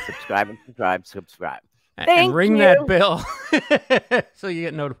and subscribe. Thank ring you. that bell so you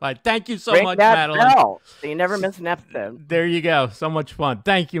get notified. Thank you so much, Madeleine. Bell, so you never miss an episode. There you go. So much fun.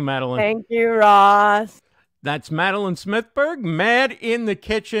 Thank you, Madeleine. Thank you, Ross. That's Madeleine Smithberg, Mad in the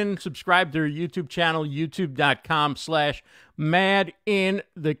Kitchen. Subscribe to her YouTube channel, youtube.com/Mad in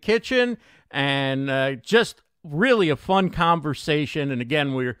the Kitchen. And just really a fun conversation. And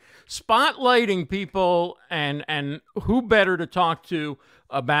again, we're spotlighting people, and who better to talk to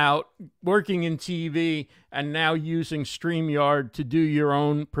about working in TV and now using StreamYard to do your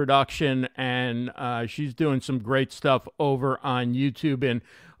own production. And she's doing some great stuff over on YouTube in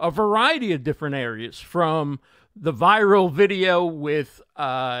a variety of different areas, from the viral video with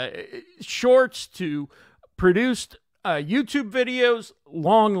shorts to produced YouTube videos,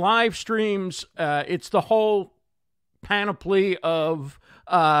 long live streams. It's the whole panoply of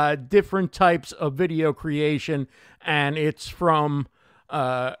different types of video creation, and it's from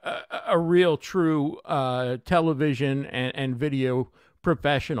a real true television and video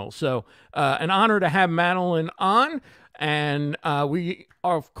professional. So an honor to have Madeleine on, and we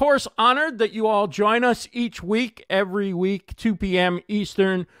are, of course, honored that you all join us each week, every week, 2 p.m.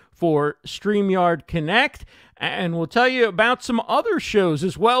 Eastern, for StreamYard Connect. And we'll tell you about some other shows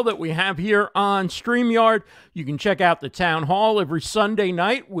as well that we have here on StreamYard. You can check out the Town Hall every Sunday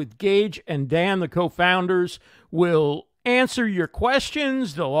night with Gage and Dan, the co-founders, will answer your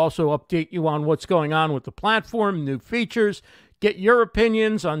questions. They'll also update you on what's going on with the platform, new features, get your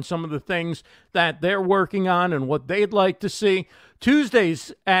opinions on some of the things that they're working on and what they'd like to see.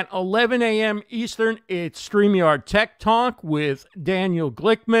 Tuesdays at 11 a.m. Eastern, it's StreamYard Tech Talk with Daniel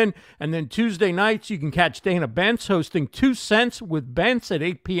Glickman. And then Tuesday nights, you can catch Dana Bentz hosting 2 Cents with Bentz at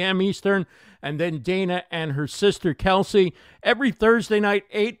 8 p.m. Eastern. And then Dana and her sister Kelsey, every Thursday night,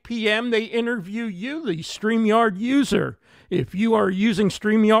 8 p.m., they interview you, the StreamYard user. If you are using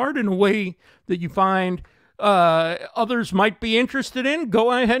StreamYard in a way that you find others might be interested in,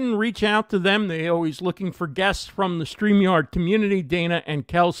 go ahead and reach out to them. They're always looking for guests from the StreamYard community. Dana and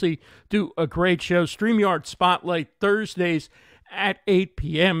Kelsey do a great show. StreamYard Spotlight Thursdays at 8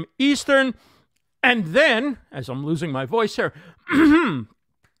 p.m. Eastern. And then, as I'm losing my voice here, come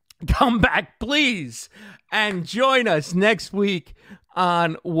back, please, and join us next week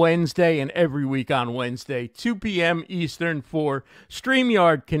on Wednesday and every week on Wednesday, 2 p.m. Eastern, for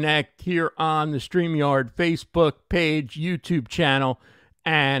StreamYard Connect here on the StreamYard Facebook page, YouTube channel,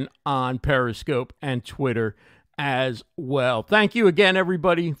 and on Periscope and Twitter as well. Thank you again,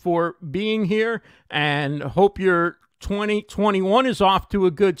 everybody, for being here, and hope your 2021 is off to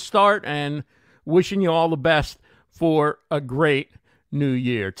a good start, and wishing you all the best for a great new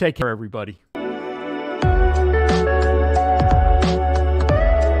year. Take care, everybody.